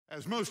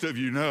As most of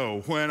you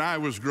know, when I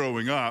was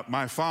growing up,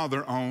 my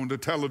father owned a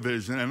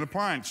television and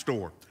appliance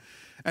store.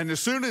 And as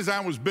soon as I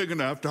was big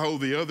enough to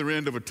hold the other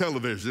end of a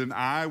television,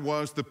 I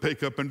was the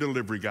pickup and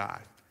delivery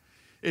guy.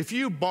 If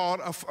you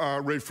bought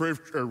a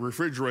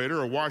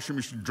refrigerator, a washing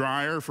machine,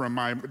 dryer from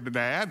my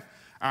dad,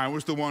 I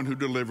was the one who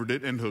delivered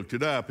it and hooked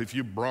it up. If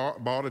you bought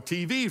a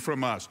TV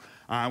from us,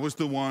 I was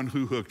the one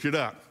who hooked it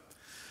up.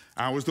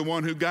 I was the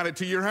one who got it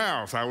to your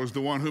house. I was the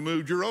one who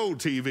moved your old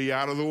TV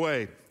out of the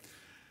way.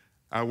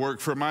 I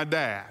worked for my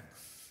dad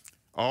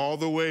all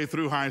the way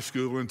through high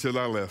school until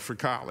I left for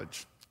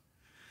college.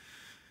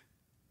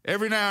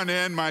 Every now and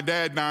then, my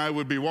dad and I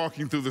would be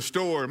walking through the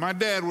store. My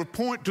dad would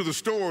point to the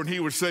store and he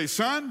would say,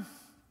 "Son,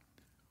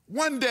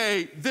 one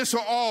day this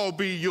will all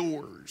be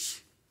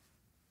yours."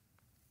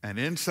 And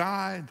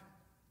inside,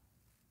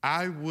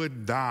 I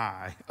would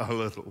die a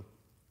little.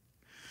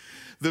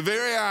 The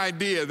very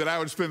idea that I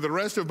would spend the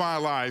rest of my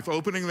life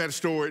opening that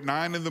store at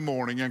 9 in the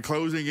morning and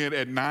closing it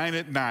at 9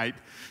 at night,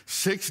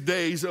 6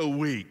 days a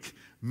week,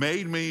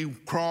 made me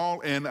crawl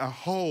in a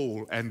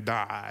hole and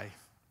die.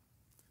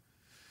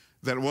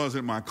 That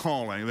wasn't my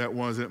calling. That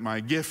wasn't my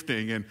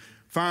gifting. And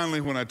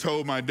finally, when I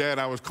told my dad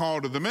I was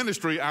called to the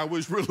ministry, I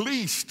was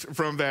released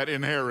from that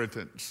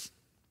inheritance.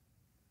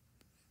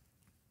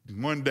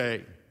 And one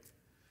day,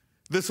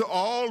 this will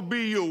all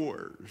be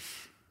yours.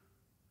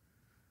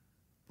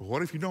 But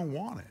what if you don't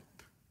want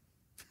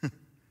it?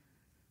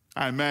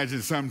 I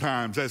imagine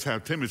sometimes that's how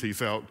Timothy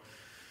felt.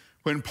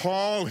 When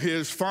Paul,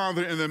 his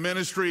father in the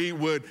ministry,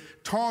 would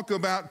talk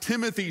about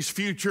Timothy's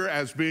future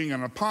as being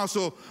an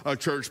apostle, a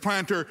church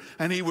planter,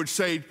 and he would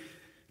say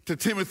to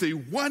Timothy,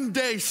 "One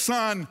day,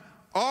 son,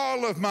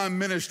 all of my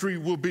ministry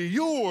will be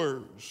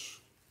yours."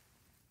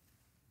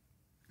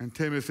 And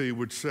Timothy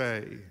would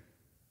say,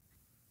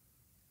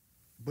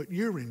 "But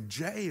you're in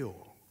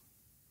jail."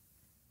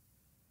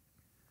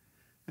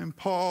 And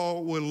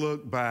Paul would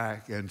look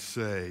back and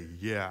say,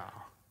 "Yeah,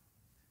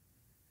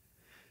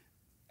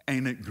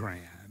 ain't it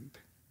grand?"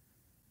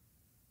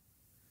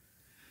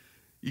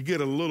 You get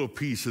a little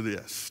piece of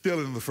this,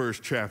 still in the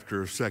first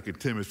chapter of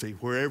 2 Timothy.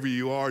 Wherever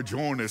you are,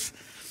 join us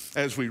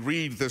as we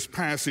read this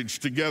passage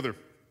together.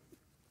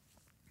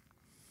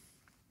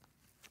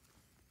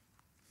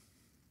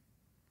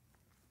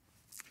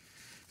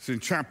 It's in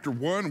chapter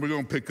 1. We're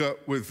going to pick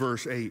up with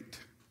verse 8.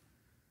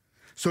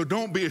 "So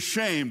don't be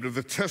ashamed of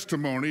the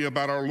testimony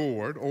about our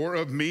Lord or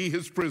of me,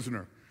 his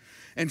prisoner.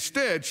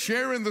 Instead,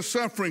 share in the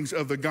sufferings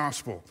of the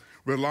gospel,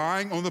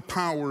 relying on the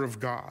power of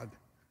God.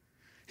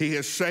 He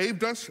has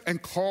saved us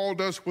and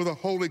called us with a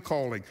holy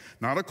calling,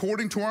 not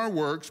according to our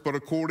works, but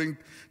according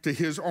to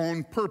his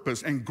own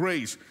purpose and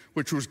grace,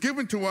 which was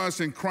given to us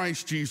in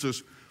Christ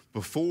Jesus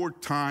before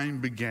time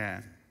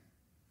began."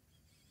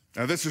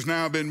 Now, this has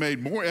now been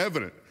made more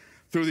evident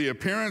through the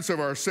appearance of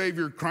our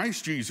Savior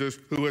Christ Jesus,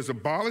 who has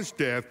abolished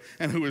death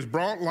and who has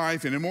brought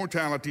life and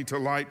immortality to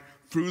light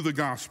through the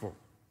gospel.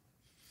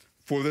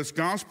 For this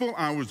gospel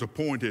I was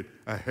appointed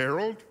a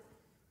herald,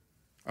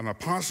 an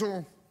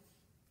apostle,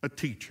 a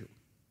teacher.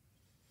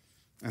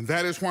 And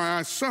that is why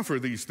I suffer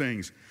these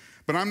things.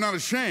 But I'm not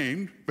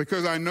ashamed,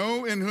 because I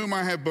know in whom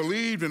I have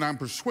believed, and I'm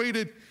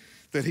persuaded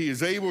that he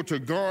is able to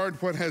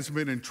guard what has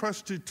been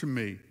entrusted to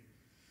me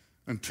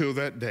until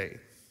that day.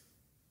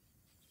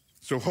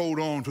 So hold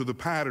on to the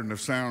pattern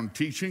of sound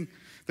teaching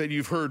that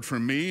you've heard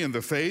from me, and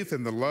the faith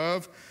and the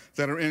love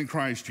that are in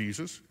Christ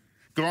Jesus.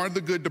 Guard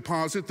the good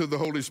deposit through the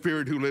Holy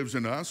Spirit who lives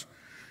in us.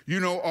 You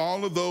know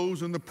all of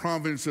those in the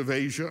province of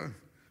Asia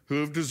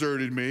who have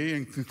deserted me,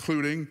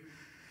 including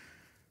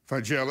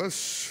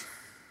Phygellus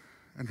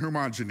and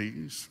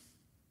Hermogenes.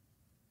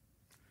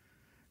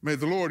 May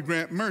the Lord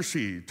grant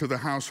mercy to the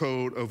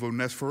household of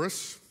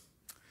Onesiphorus,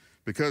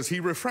 because he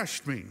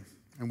refreshed me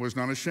and was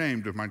not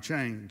ashamed of my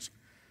chains.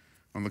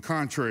 On the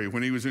contrary,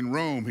 when he was in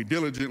Rome, he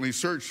diligently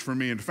searched for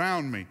me and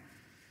found me.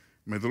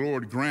 May the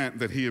Lord grant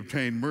that he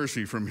obtained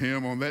mercy from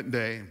him on that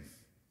day.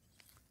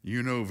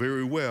 You know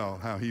very well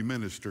how he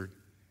ministered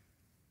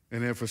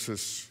in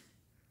Ephesus.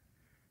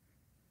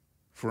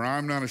 For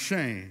I'm not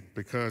ashamed,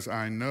 because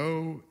I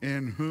know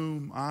in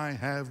whom I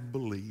have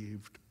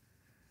believed,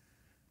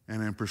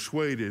 and am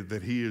persuaded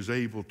that he is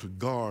able to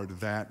guard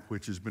that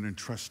which has been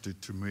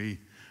entrusted to me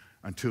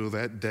until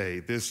that day.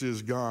 This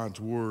is God's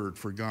word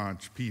for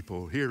God's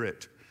people. Hear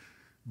it,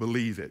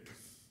 believe it,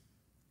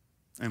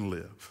 and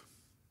live.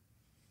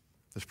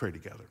 Let's pray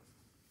together.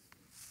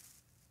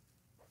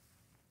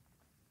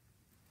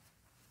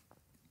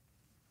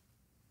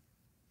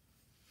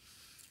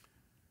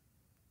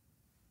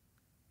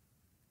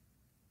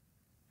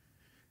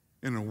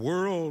 In a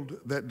world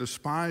that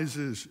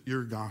despises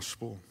your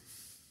gospel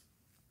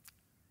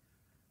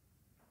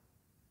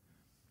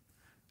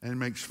and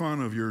makes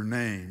fun of your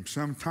name,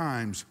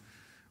 sometimes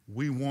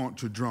we want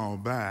to draw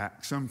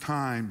back.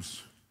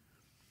 Sometimes,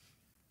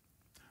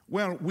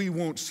 well, we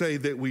won't say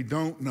that we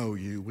don't know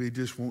you. We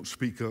just won't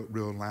speak up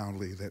real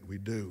loudly that we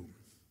do.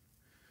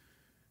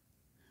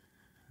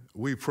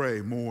 We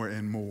pray more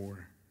and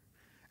more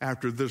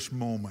after this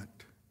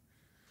moment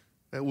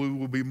that we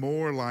will be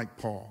more like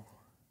Paul,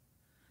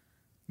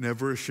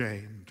 never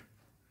ashamed,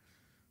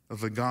 of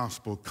the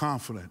gospel,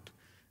 confident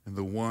in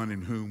the one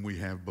in whom we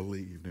have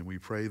believed. And we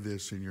pray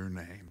this in your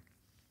name.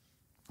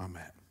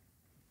 Amen.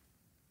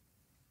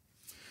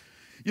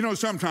 You know,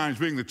 sometimes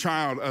being the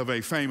child of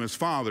a famous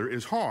father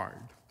is hard.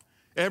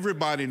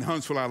 Everybody in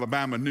Huntsville,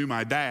 Alabama knew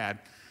my dad.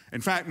 In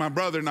fact, my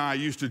brother and I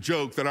used to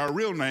joke that our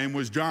real name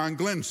was John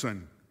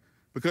Glennson,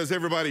 because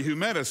everybody who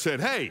met us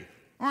said, "Hey,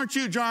 aren't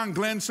you John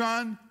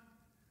Glennson?"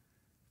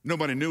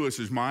 Nobody knew us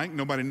as Mike.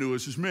 Nobody knew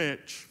us as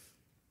Mitch.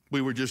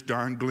 We were just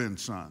John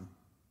Glennson.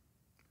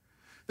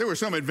 There were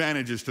some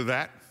advantages to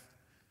that,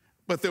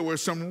 but there were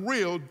some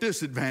real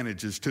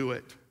disadvantages to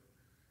it.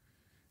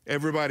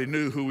 Everybody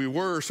knew who we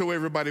were, so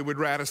everybody would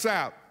rat us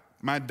out.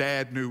 My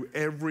dad knew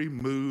every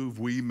move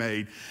we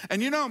made.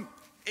 And you know,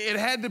 it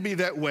had to be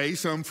that way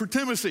some for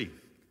Timothy.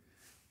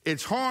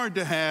 It's hard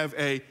to have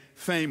a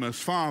famous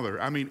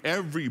father. I mean,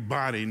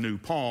 everybody knew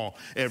Paul.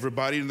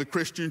 Everybody in the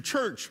Christian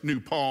church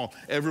knew Paul.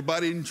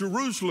 Everybody in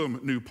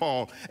Jerusalem knew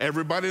Paul.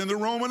 Everybody in the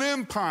Roman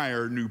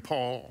Empire knew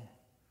Paul.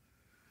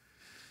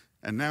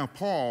 And now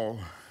Paul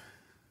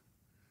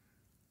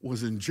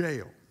was in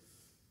jail.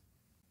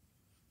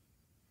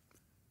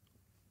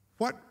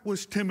 What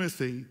was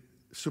Timothy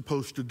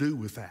supposed to do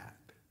with that?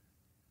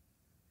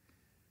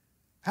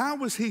 How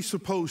was he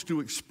supposed to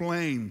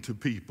explain to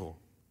people,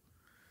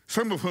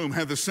 some of whom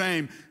have the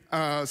same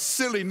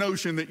silly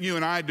notion that you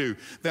and I do,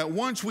 that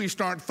once we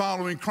start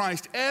following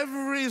Christ,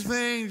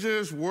 everything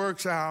just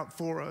works out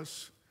for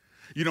us?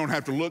 You don't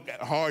have to look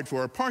hard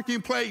for a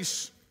parking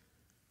place.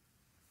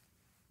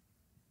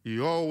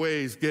 You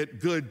always get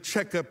good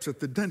checkups at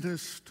the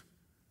dentist,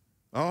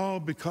 all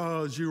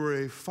because you are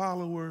a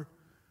follower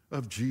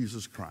of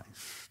Jesus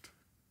Christ.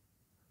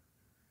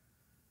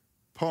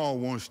 Paul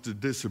wants to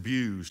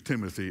disabuse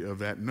Timothy of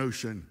that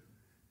notion.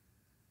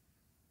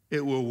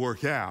 It will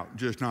work out,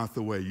 just not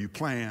the way you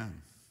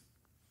plan.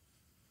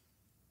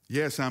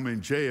 Yes, I'm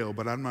in jail,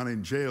 but I'm not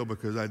in jail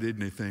because I did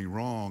anything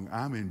wrong.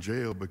 I'm in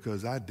jail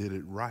because I did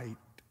it right.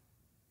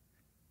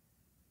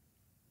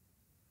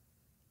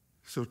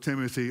 So,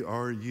 Timothy,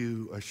 are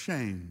you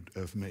ashamed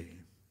of me?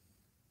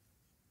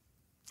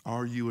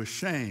 Are you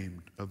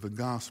ashamed of the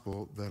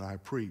gospel that I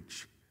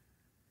preach?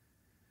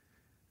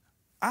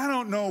 I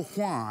don't know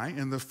why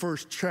in the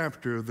first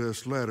chapter of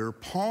this letter,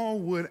 Paul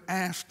would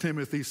ask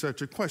Timothy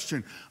such a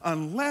question,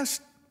 unless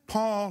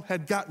Paul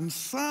had gotten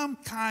some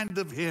kind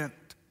of hint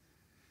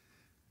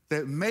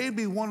that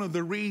maybe one of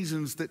the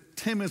reasons that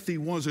Timothy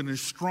wasn't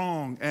as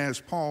strong as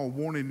Paul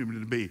wanted him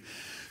to be,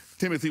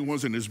 Timothy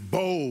wasn't as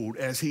bold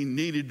as he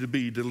needed to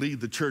be to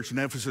lead the church in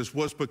Ephesus,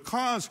 was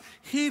because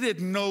he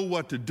didn't know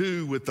what to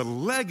do with the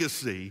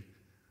legacy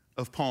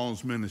of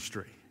Paul's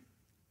ministry.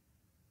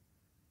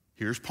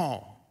 Here's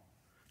Paul,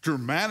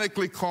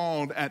 dramatically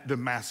called at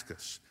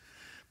Damascus,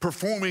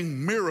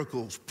 performing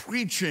miracles,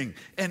 preaching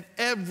in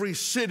every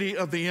city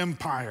of the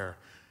empire.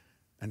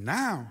 And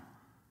now,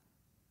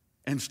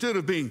 instead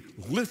of being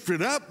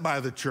lifted up by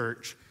the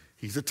church,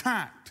 he's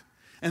attacked.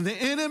 And the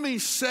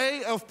enemies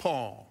say of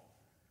Paul,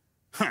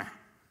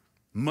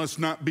 must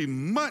not be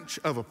much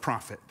of a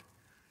prophet.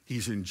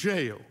 He's in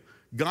jail.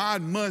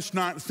 God must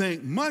not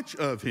think much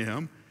of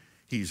him.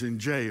 He's in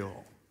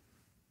jail.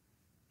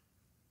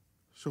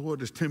 So what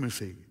does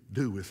Timothy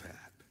do with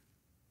that?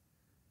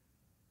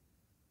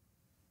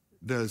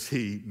 Does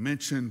he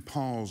mention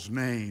Paul's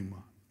name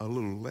a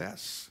little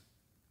less?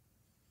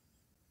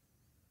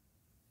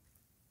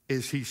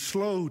 Is he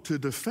slow to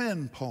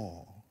defend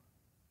Paul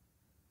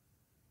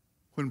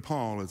when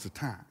Paul is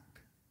attacked?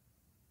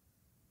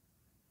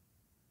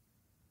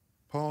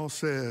 Paul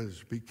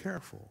says, be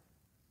careful,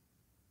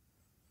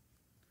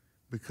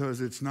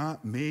 because it's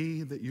not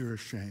me that you're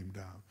ashamed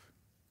of.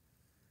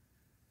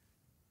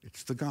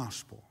 It's the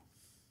gospel.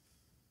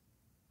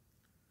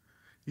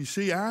 You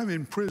see, I'm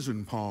in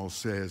prison, Paul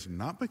says,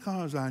 not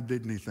because I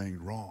did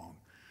anything wrong,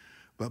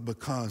 but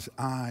because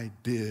I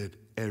did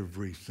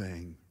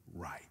everything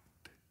right.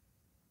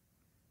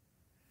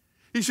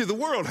 You see, the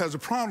world has a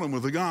problem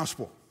with the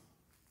gospel.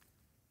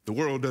 The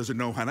world doesn't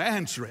know how to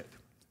answer it.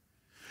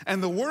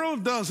 And the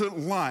world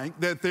doesn't like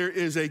that there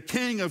is a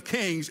King of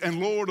Kings and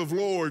Lord of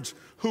Lords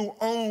who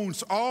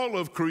owns all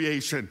of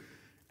creation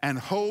and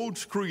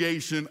holds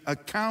creation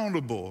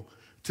accountable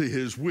to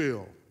his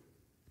will,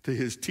 to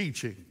his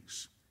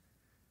teachings.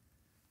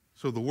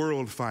 So the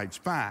world fights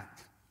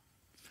back.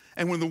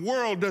 And when the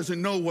world doesn't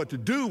know what to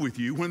do with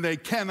you, when they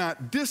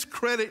cannot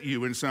discredit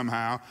you in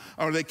somehow,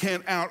 or they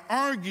can't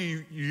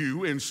out-argue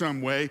you in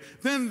some way,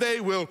 then they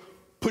will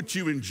put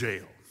you in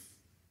jail.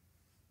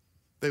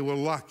 They will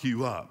lock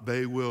you up.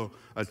 They will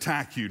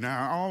attack you.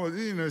 Now,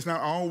 it's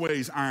not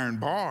always iron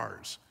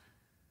bars,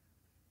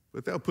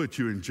 but they'll put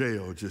you in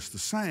jail just the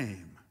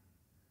same.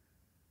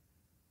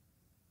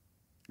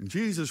 And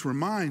Jesus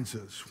reminds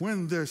us,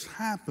 when this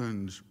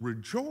happens,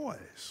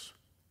 rejoice.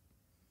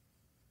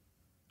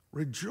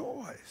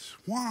 Rejoice.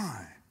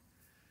 Why?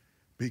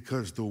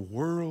 Because the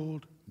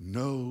world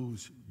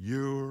knows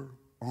you're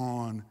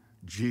on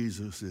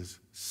Jesus'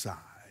 side.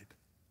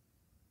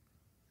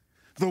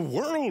 The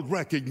world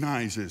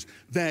recognizes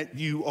that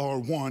you are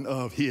one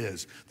of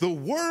his. The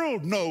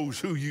world knows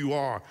who you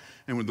are.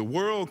 And when the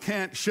world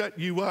can't shut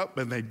you up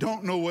and they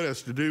don't know what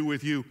else to do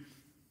with you,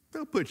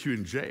 they'll put you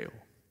in jail.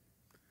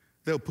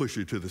 They'll push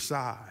you to the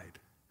side.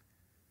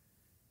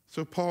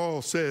 So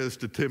Paul says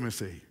to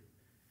Timothy,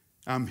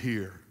 I'm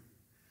here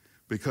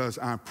because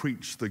I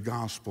preach the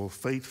gospel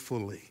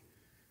faithfully,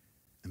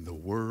 and the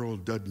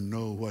world doesn't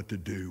know what to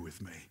do with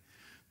me.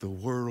 The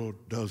world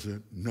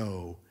doesn't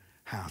know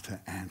how to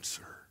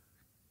answer.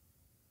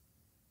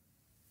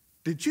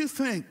 Did you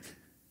think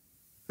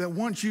that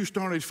once you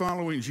started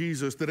following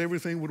Jesus that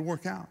everything would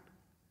work out?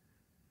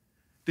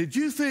 Did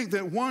you think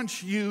that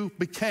once you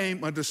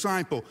became a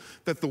disciple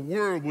that the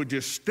world would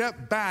just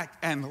step back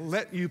and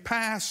let you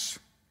pass?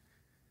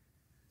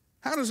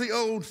 How does the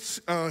old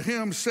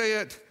hymn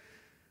say it?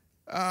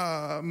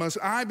 Must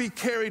I be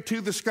carried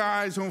to the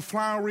skies on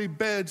flowery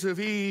beds of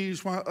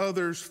ease while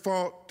others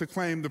fought to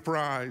claim the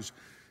prize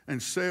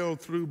and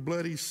sailed through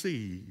bloody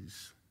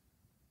seas?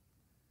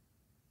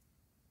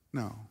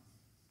 No.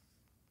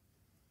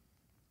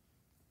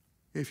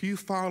 If you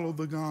follow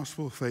the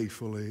gospel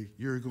faithfully,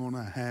 you're going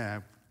to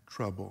have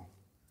trouble.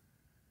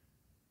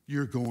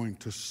 You're going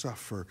to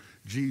suffer.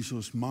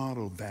 Jesus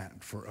modeled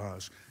that for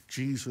us.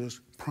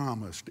 Jesus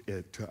promised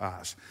it to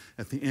us.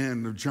 At the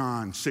end of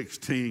John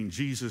 16,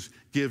 Jesus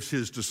gives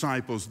his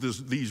disciples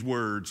these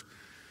words,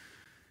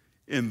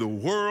 in the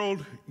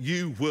world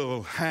you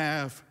will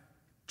have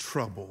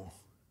trouble,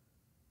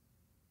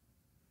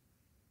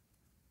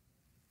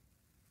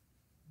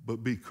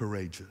 but be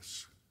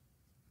courageous.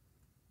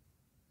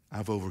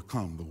 I've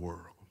overcome the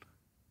world.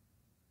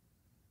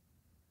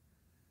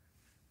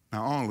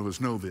 Now, all of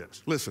us know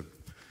this. Listen,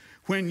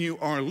 when you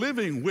are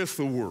living with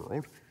the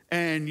world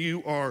and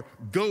you are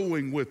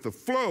going with the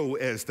flow,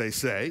 as they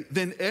say,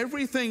 then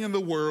everything in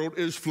the world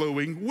is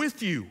flowing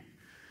with you.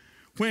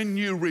 When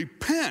you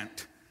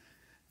repent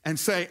and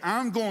say,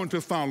 I'm going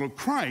to follow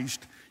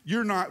Christ,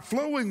 you're not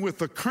flowing with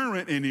the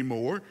current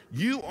anymore.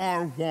 You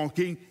are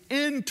walking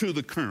into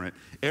the current.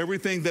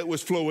 Everything that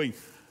was flowing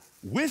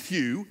with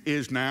you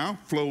is now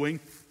flowing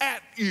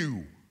at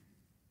you.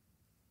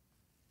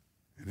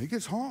 And it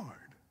gets hard.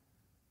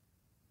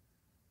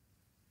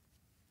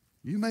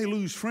 You may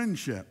lose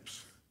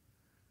friendships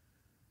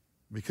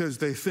because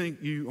they think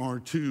you are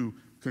too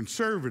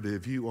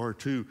conservative, you are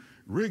too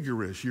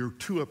rigorous, you're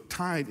too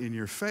uptight in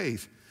your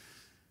faith,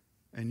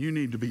 and you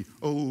need to be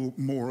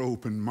more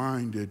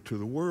open-minded to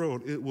the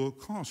world. It will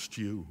cost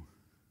you.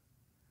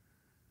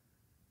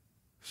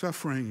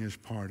 Suffering is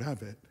part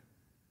of it.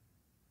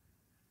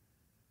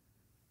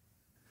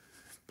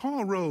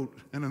 Paul wrote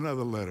in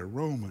another letter,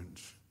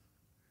 Romans,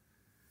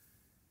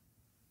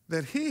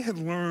 that he had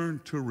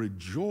learned to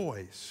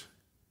rejoice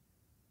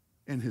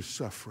in his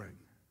suffering.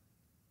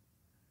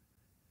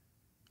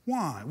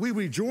 Why? We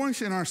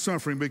rejoice in our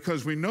suffering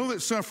because we know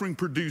that suffering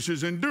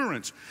produces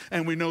endurance,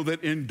 and we know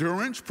that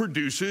endurance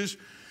produces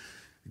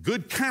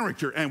good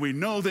character, and we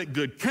know that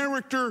good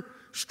character,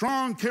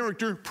 strong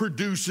character,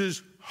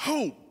 produces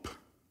hope.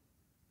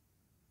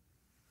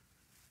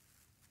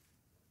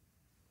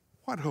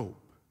 What hope?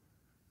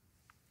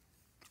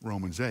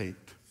 Romans 8.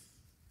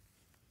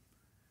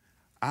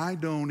 I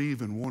don't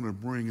even want to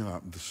bring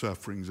up the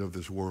sufferings of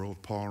this world,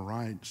 Paul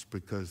writes,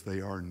 because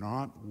they are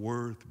not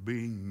worth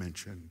being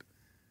mentioned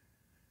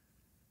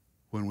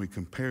when we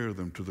compare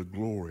them to the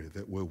glory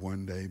that will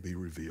one day be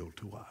revealed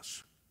to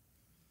us.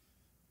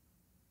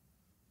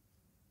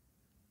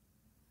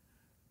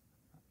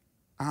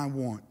 I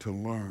want to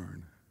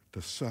learn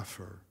to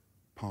suffer,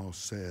 Paul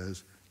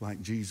says,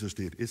 like Jesus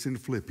did. It's in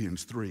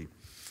Philippians 3.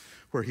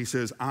 Where he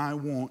says, I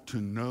want to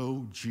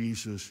know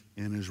Jesus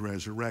in his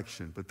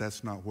resurrection. But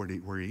that's not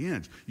where he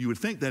ends. You would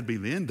think that'd be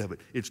the end of it.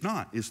 It's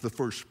not. It's the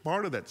first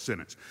part of that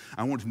sentence.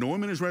 I want to know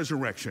him in his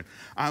resurrection.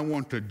 I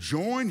want to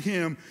join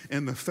him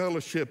in the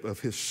fellowship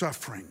of his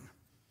suffering.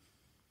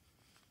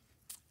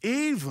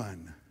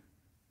 Even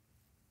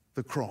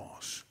the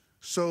cross,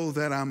 so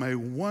that I may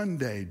one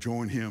day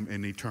join him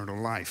in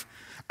eternal life.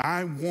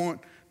 I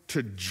want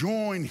to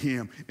join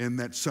him in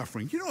that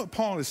suffering. You know what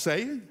Paul is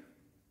saying?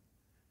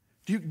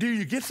 Do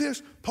you get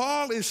this?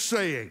 Paul is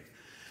saying,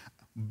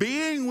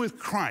 being with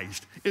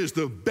Christ is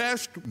the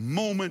best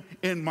moment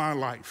in my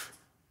life.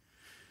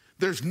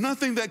 There's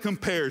nothing that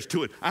compares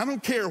to it. I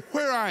don't care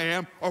where I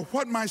am or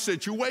what my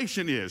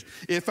situation is.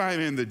 If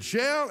I'm in the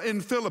jail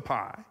in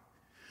Philippi,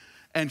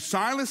 and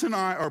Silas and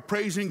I are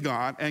praising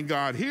God, and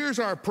God hears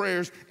our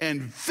prayers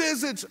and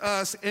visits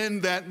us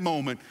in that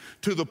moment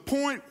to the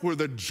point where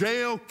the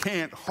jail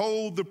can't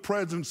hold the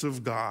presence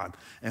of God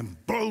and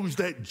blows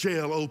that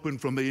jail open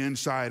from the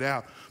inside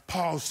out.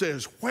 Paul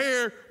says,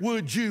 where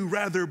would you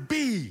rather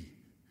be?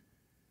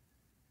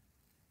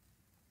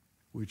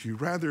 Would you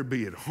rather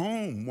be at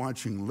home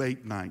watching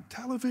late night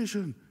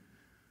television,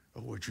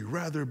 or would you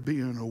rather be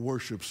in a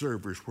worship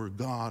service where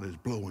God is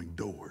blowing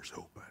doors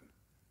open?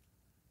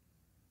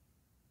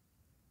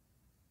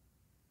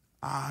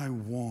 I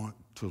want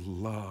to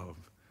love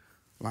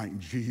like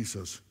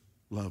Jesus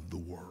loved the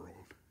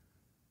world.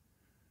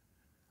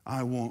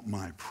 I want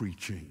my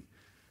preaching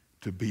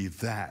to be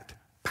that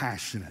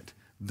passionate,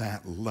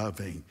 that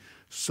loving,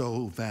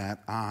 so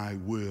that I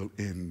will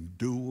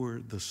endure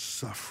the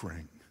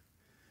suffering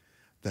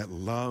that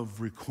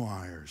love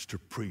requires to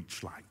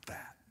preach like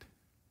that.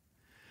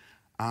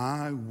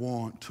 I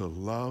want to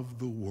love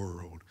the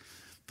world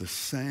the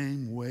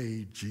same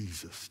way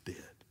Jesus did.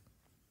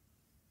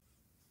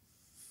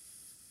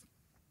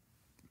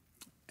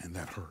 And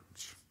that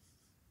hurts.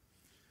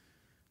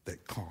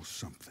 That costs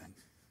something.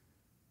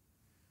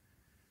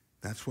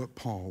 That's what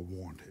Paul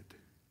wanted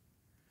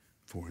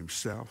for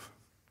himself.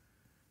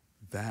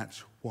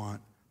 That's what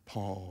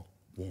Paul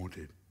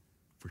wanted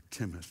for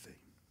Timothy.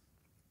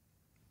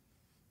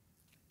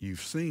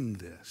 You've seen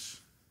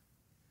this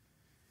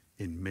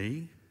in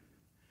me.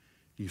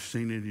 You've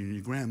seen it in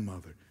your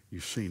grandmother.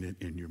 You've seen it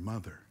in your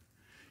mother.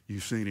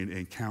 You've seen it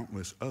in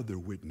countless other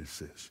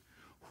witnesses.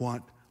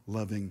 What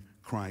loving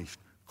Christ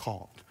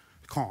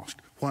cost.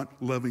 What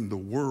loving the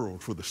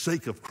world for the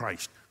sake of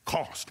Christ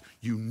cost.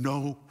 You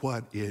know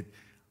what it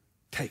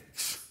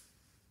takes.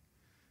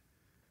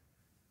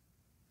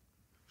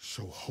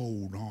 So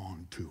hold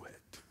on to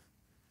it.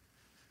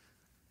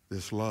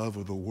 This love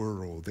of the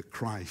world that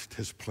Christ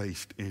has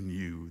placed in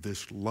you,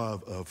 this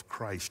love of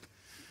Christ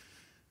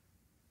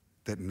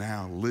that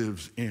now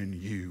lives in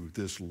you,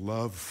 this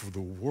love for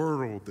the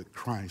world that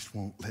Christ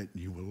won't let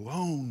you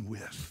alone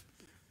with.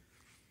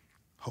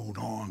 Hold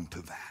on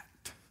to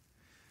that.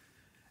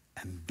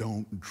 And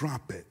don't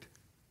drop it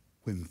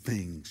when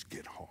things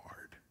get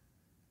hard.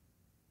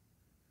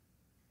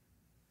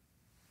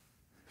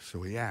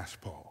 So he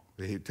asked Paul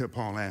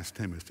asked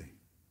Timothy,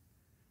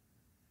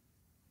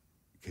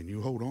 can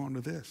you hold on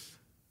to this?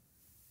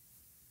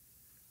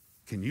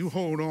 Can you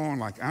hold on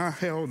like I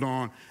held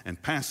on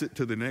and pass it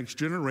to the next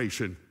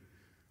generation?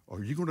 Or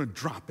are you going to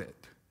drop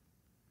it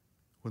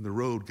when the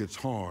road gets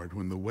hard,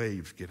 when the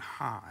waves get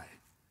high?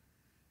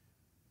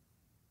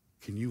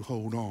 Can you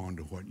hold on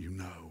to what you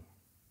know?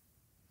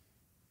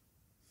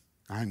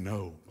 I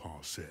know, Paul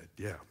said.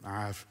 Yeah,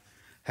 I've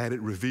had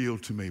it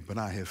revealed to me, but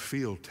I have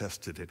field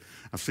tested it.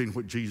 I've seen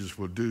what Jesus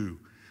will do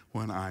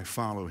when I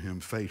follow him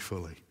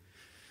faithfully.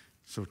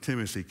 So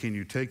Timothy, can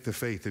you take the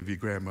faith of your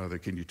grandmother?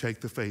 Can you take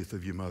the faith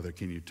of your mother?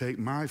 Can you take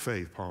my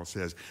faith, Paul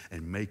says,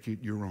 and make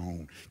it your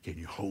own? Can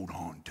you hold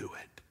on to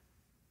it?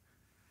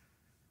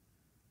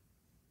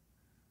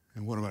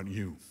 And what about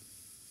you?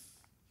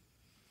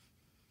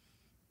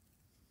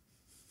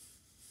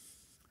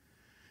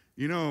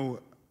 You know,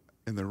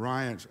 in the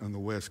riots on the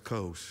West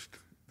Coast,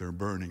 they're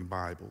burning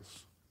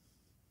Bibles.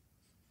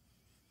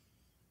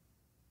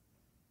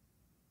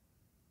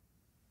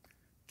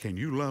 Can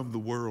you love the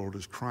world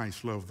as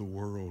Christ loved the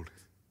world,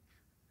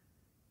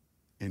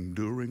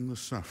 enduring the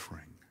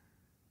suffering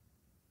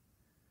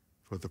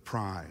for the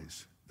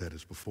prize that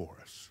is before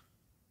us?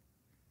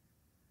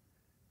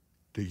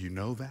 Do you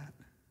know that?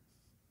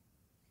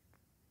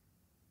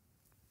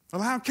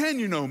 Well, how can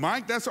you know,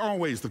 Mike? That's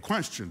always the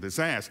question that's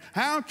asked.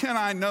 How can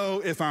I know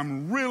if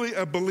I'm really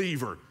a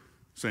believer?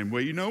 Same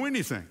way you know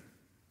anything.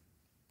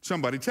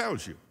 Somebody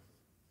tells you.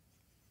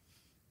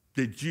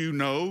 Did you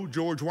know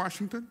George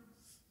Washington?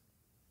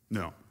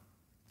 No.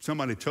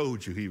 Somebody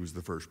told you he was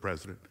the first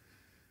president.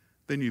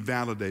 Then you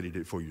validated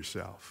it for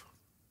yourself.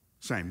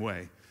 Same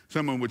way.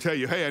 Someone would tell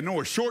you, hey, I know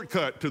a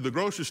shortcut to the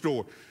grocery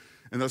store.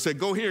 And they'll say,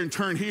 go here and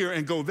turn here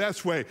and go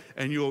this way,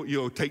 and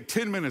you'll take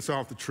 10 minutes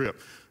off the trip.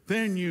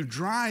 Then you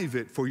drive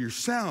it for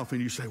yourself,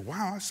 and you say,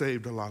 wow, I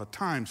saved a lot of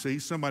time. See,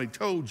 somebody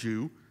told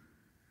you.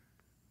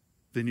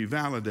 Then you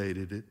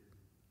validated it.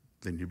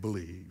 Then you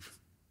believe.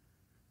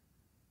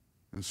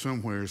 And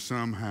somewhere,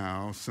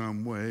 somehow,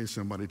 some way,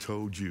 somebody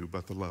told you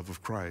about the love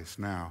of Christ.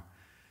 Now,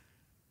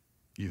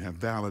 you have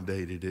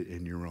validated it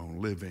in your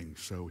own living.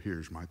 So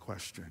here's my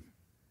question.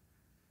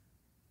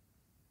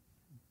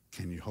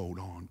 Can you hold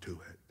on to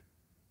it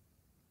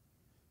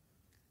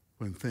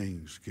when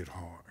things get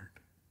hard?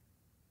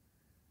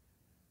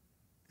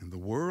 In the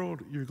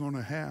world, you're going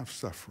to have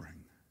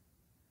suffering.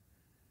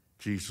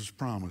 Jesus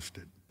promised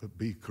it, but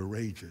be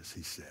courageous,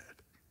 he said.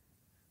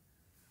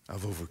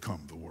 I've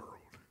overcome the world.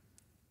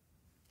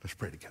 Let's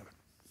pray together.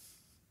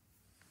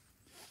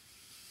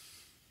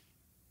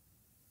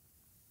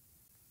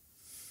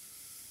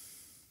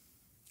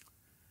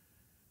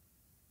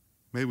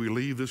 May we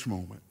leave this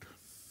moment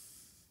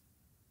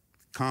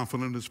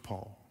confident as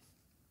Paul,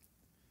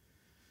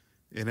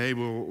 and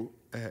able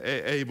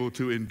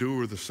to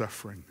endure the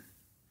suffering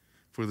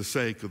for the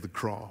sake of the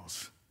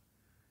cross,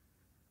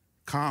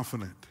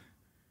 confident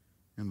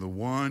in the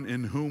one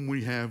in whom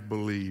we have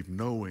believed,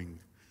 knowing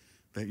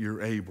that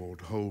you're able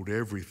to hold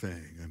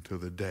everything until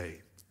the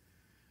day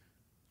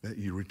that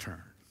you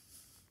return.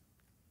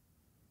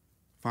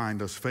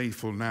 Find us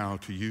faithful now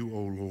to you,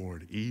 O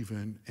Lord,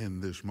 even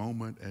in this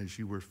moment as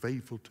you were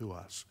faithful to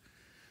us.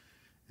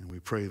 And we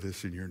pray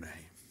this in your name.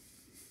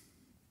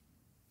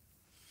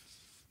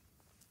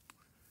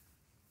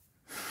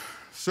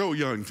 So,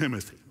 young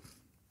Timothy,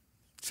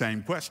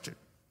 same question.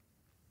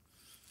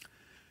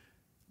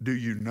 Do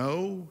you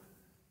know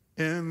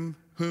in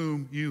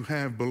whom you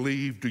have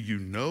believed, do you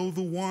know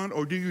the one,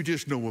 or do you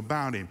just know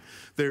about him?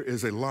 There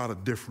is a lot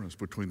of difference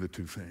between the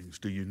two things.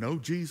 Do you know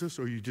Jesus,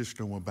 or you just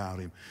know about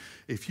him?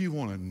 If you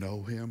want to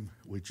know him,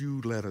 would you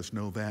let us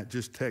know that?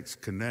 Just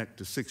text CONNECT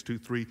to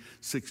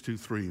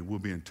 623-623, and we'll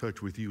be in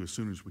touch with you as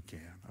soon as we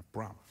can, I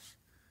promise.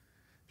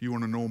 If you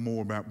want to know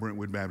more about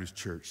Brentwood Baptist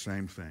Church,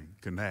 same thing,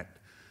 CONNECT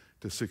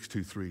to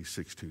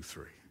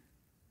 623-623.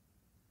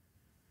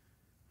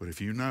 But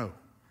if you know,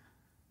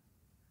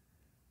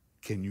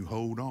 can you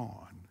hold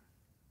on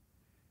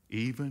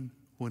even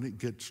when it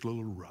gets a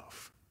little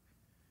rough?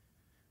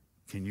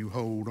 Can you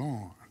hold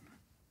on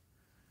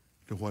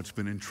to what's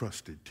been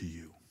entrusted to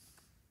you?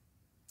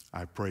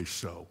 I pray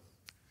so.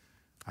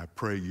 I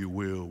pray you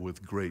will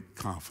with great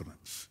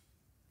confidence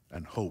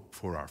and hope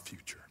for our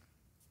future.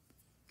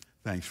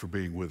 Thanks for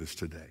being with us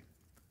today.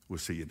 We'll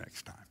see you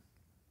next time.